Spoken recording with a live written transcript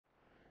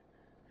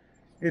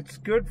It's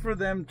good for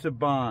them to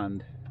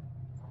bond.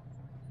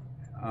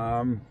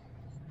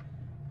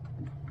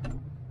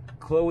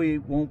 Chloe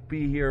won't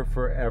be here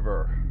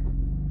forever.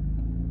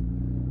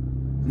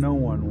 No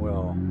one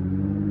will.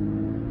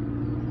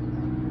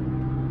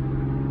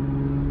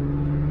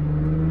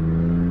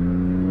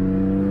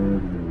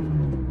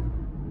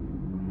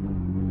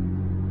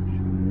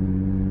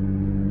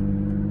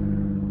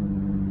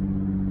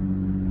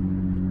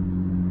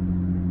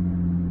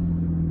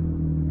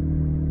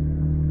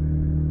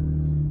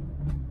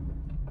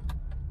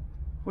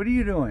 What are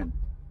you doing?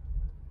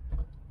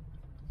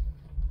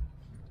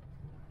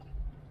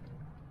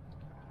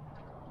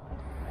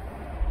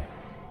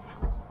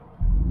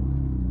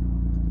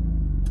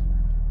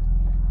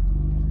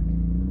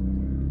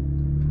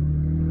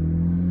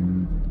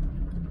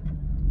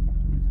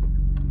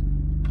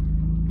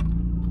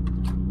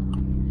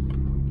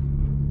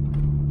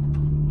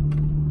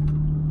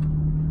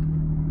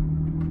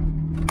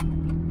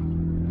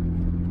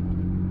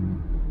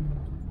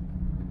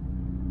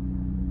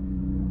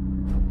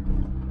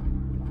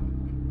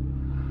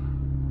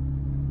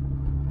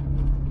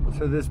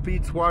 So this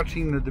beats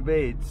watching the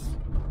debates.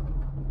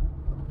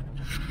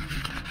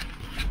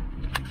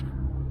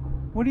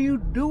 What are you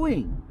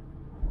doing?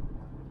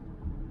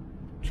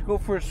 Did you go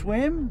for a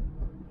swim?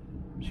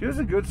 She was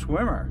a good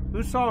swimmer.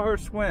 Who saw her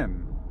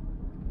swim?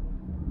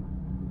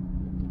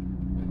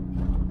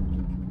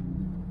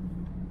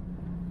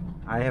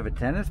 I have a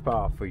tennis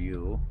ball for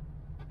you.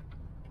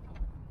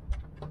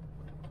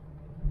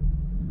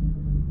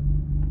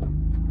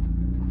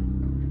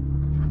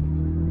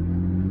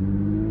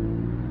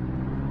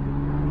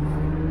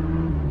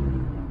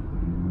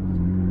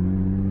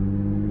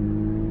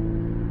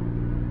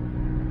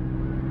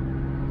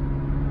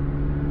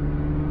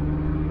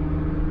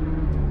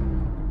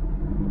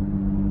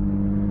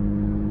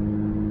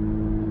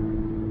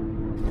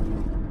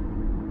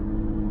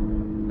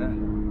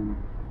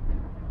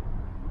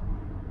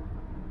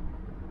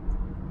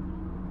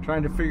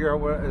 Trying to figure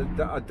out what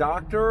a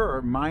doctor or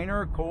a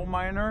miner, coal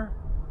miner.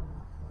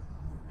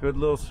 Good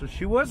little.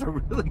 She was a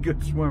really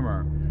good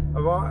swimmer.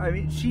 I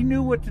mean, she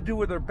knew what to do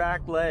with her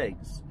back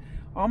legs.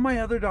 All my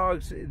other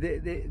dogs,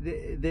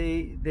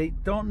 they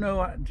don't know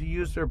how to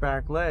use their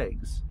back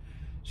legs.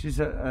 She's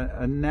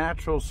a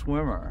natural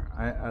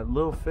swimmer. A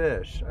little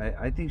fish.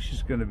 I think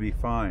she's going to be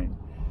fine.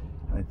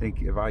 I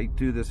think if I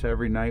do this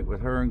every night with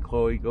her and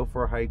Chloe, go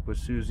for a hike with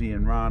Susie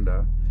and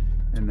Rhonda,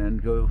 and then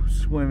go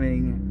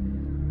swimming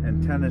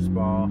and tennis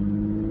ball.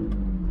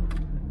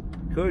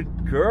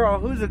 Good girl.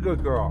 Who's a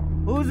good girl?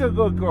 Who's a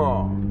good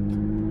girl?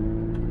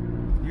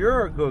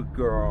 You're a good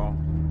girl.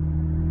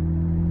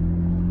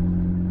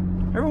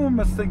 Everyone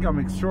must think I'm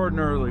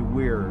extraordinarily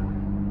weird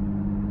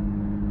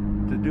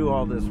to do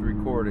all this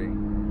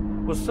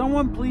recording. Will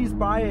someone please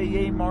buy a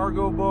Yay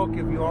Margaux book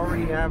if you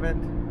already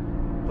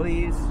haven't?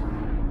 Please.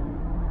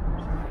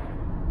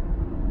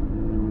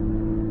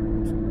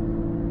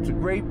 It's a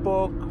great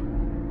book.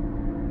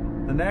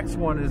 The next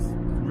one is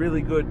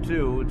really good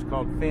too. It's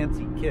called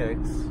Fancy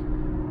Kicks.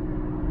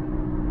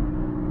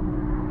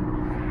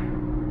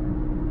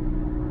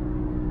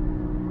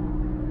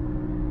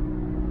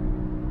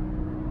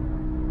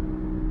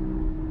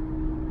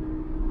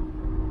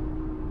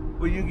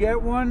 Will you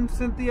get one,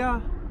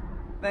 Cynthia?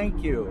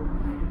 Thank you.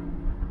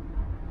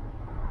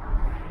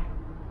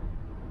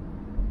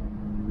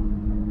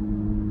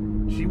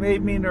 She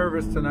made me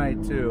nervous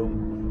tonight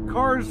too.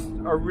 Cars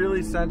are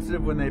really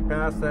sensitive when they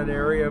pass that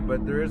area,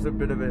 but there is a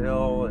bit of a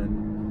hill,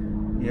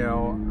 and you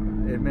know,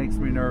 it makes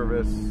me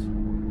nervous.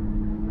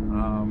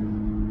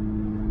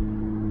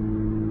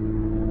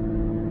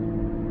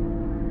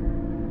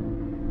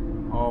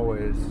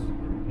 Always.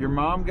 Your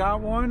mom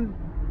got one?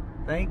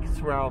 Thanks,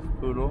 Ralph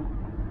Poodle.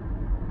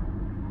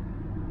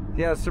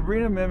 Yeah,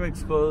 Sabrina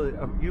mimics clothes.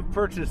 You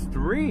purchased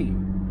 3.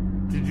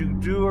 Did you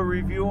do a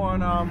review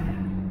on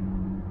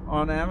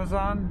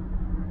Amazon?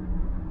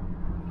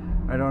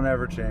 I don't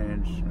ever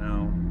change,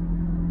 no.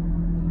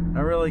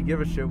 I really give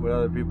a shit what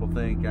other people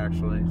think,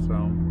 actually,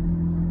 so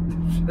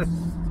it's just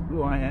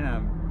who I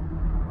am.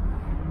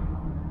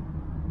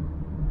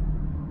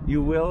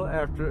 You will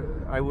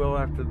after, I will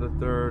after the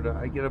 3rd.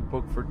 I get a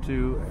book for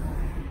 2.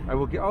 I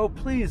will get, oh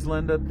please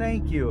Linda,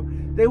 thank you.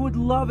 They would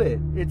love it.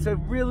 It's a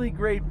really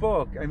great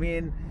book. I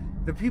mean,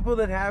 the people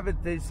that have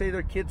it, they say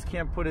their kids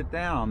can't put it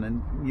down,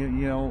 and you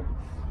know,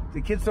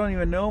 the kids don't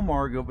even know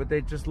Margaux, but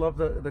they just love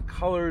the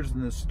colors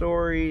and the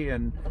story,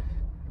 and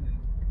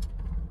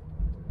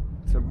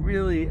it's a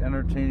really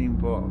entertaining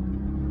book.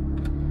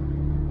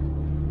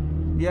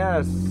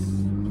 Yes,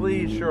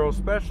 please, Cheryl,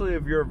 especially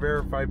if you're a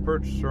verified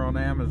purchaser on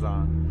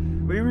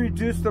Amazon. We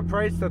reduced the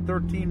price to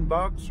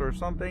 $13 or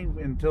something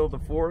until the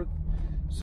 4th.